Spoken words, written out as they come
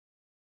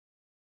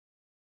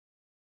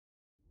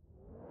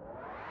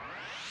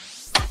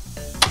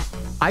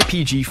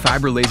IPG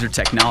fiber laser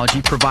technology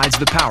provides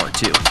the power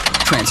to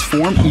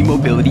transform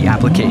e-mobility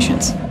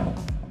applications.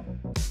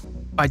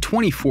 By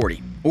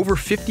 2040, over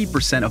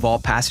 50% of all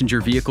passenger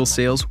vehicle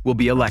sales will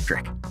be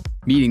electric.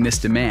 Meeting this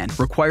demand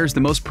requires the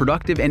most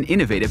productive and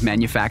innovative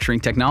manufacturing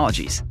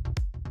technologies.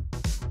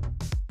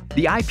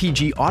 The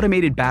IPG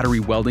automated battery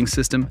welding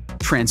system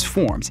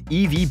transforms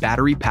EV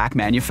battery pack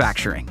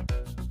manufacturing.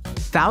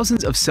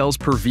 Thousands of cells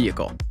per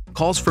vehicle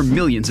calls for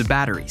millions of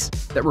batteries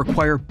that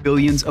require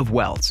billions of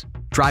welds,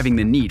 driving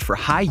the need for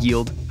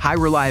high-yield,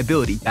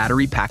 high-reliability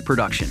battery pack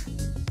production.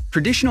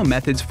 Traditional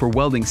methods for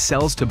welding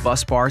cells to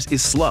bus bars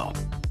is slow.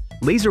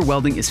 Laser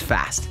welding is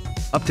fast,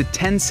 up to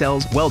 10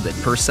 cells welded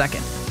per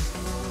second.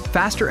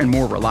 Faster and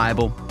more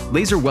reliable,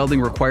 laser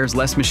welding requires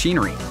less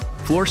machinery,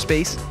 floor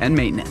space, and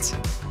maintenance.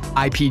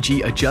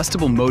 IPG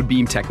adjustable mode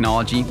beam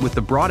technology with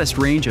the broadest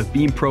range of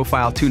beam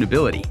profile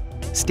tunability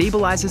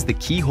stabilizes the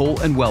keyhole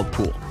and weld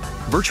pool,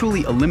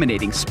 virtually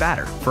eliminating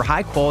spatter for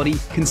high-quality,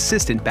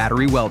 consistent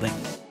battery welding.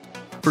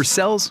 For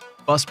cells,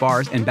 bus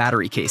bars, and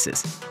battery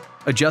cases,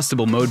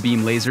 adjustable mode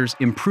beam lasers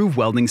improve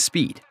welding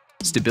speed,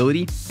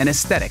 stability, and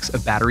aesthetics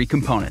of battery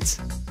components.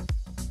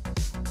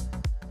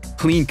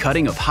 Clean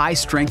cutting of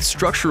high-strength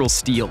structural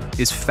steel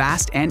is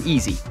fast and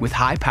easy with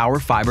high-power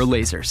fiber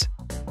lasers.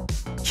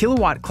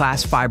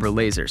 Kilowatt-class fiber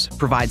lasers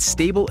provide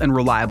stable and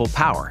reliable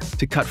power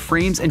to cut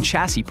frames and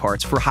chassis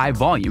parts for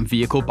high-volume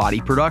vehicle body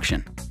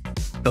production.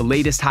 The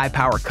latest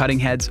high-power cutting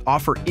heads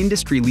offer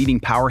industry-leading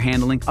power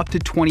handling up to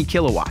 20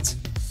 kilowatts,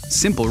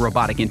 simple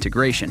robotic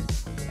integration,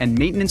 and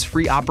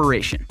maintenance-free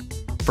operation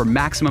for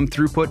maximum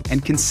throughput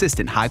and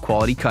consistent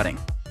high-quality cutting.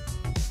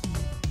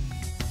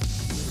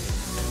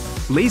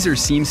 Laser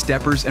seam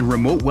steppers and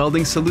remote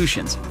welding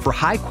solutions for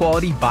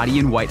high-quality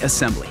body-in-white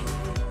assembly.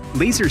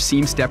 Laser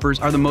seam steppers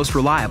are the most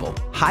reliable,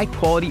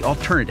 high-quality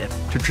alternative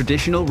to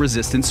traditional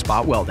resistance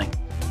spot welding,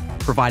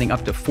 providing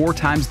up to 4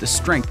 times the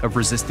strength of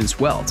resistance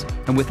welds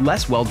and with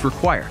less welds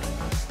required,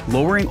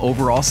 lowering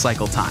overall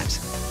cycle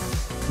times.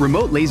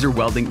 Remote laser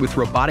welding with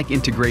robotic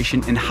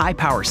integration and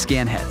high-power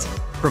scan heads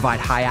provide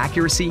high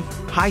accuracy,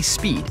 high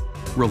speed,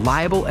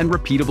 reliable and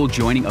repeatable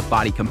joining of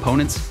body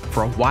components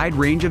for a wide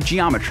range of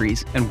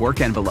geometries and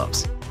work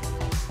envelopes.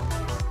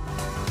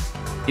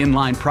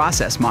 Inline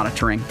process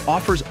monitoring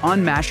offers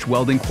unmatched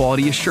welding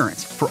quality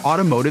assurance for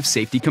automotive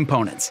safety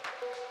components.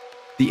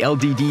 The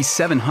LDD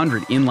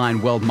 700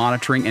 inline weld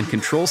monitoring and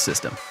control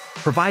system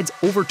provides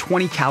over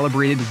 20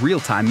 calibrated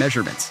real-time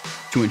measurements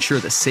to ensure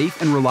the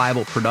safe and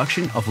reliable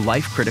production of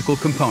life-critical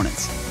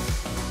components.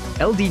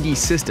 LDD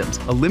systems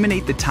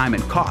eliminate the time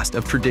and cost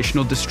of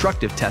traditional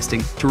destructive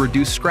testing to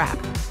reduce scrap,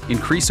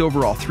 increase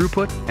overall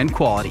throughput and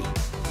quality.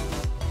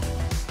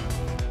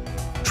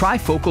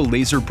 Trifocal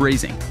laser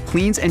brazing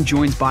cleans and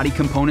joins body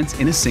components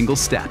in a single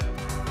step.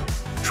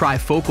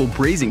 Trifocal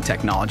brazing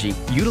technology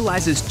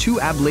utilizes 2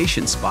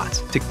 ablation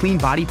spots to clean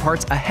body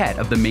parts ahead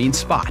of the main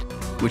spot,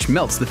 which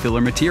melts the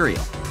filler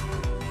material.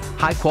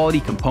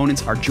 High-quality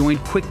components are joined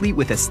quickly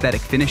with aesthetic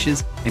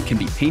finishes and can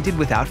be painted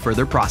without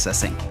further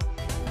processing.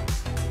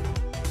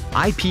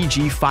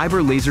 IPG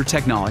fiber laser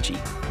technology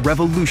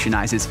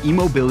revolutionizes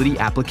e-mobility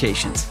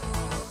applications.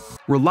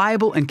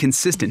 Reliable and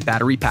consistent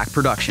battery pack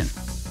production.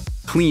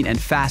 Clean and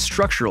fast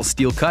structural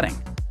steel cutting.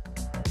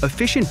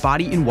 Efficient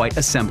body-in-white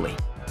assembly.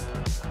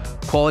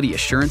 Quality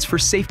assurance for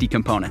safety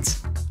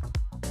components.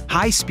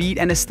 High speed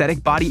and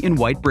aesthetic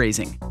body-in-white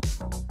brazing.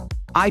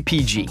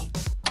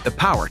 IPG, the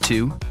power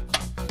to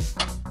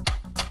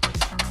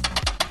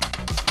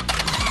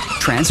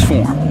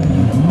transform.